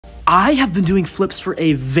I have been doing flips for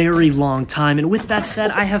a very long time, and with that said,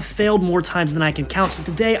 I have failed more times than I can count, so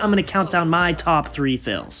today I'm gonna count down my top 3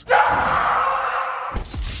 fails.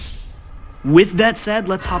 With that said,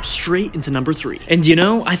 let's hop straight into number 3. And you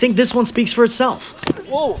know, I think this one speaks for itself.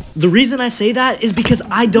 Whoa. The reason I say that is because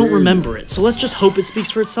I don't remember it, so let's just hope it speaks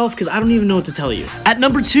for itself because I don't even know what to tell you. At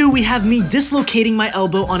number 2, we have me dislocating my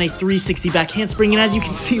elbow on a 360 back handspring, and as you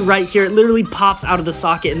can see right here, it literally pops out of the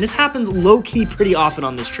socket, and this happens low-key pretty often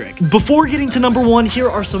on this trick. Before getting to number 1, here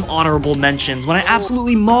are some honorable mentions. When I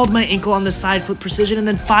absolutely mauled my ankle on this side flip precision, and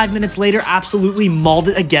then 5 minutes later, absolutely mauled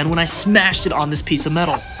it again when I smashed it on this piece of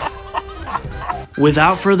metal.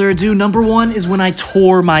 Without further ado, number 1 is when I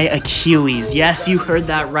tore my Achilles. Yes, you heard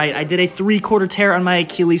that right. I did a 3/4 tear on my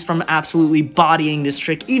Achilles from absolutely bodying this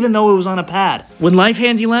trick, even though it was on a pad. When life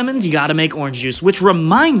hands you lemons, you gotta make orange juice, which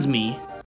reminds me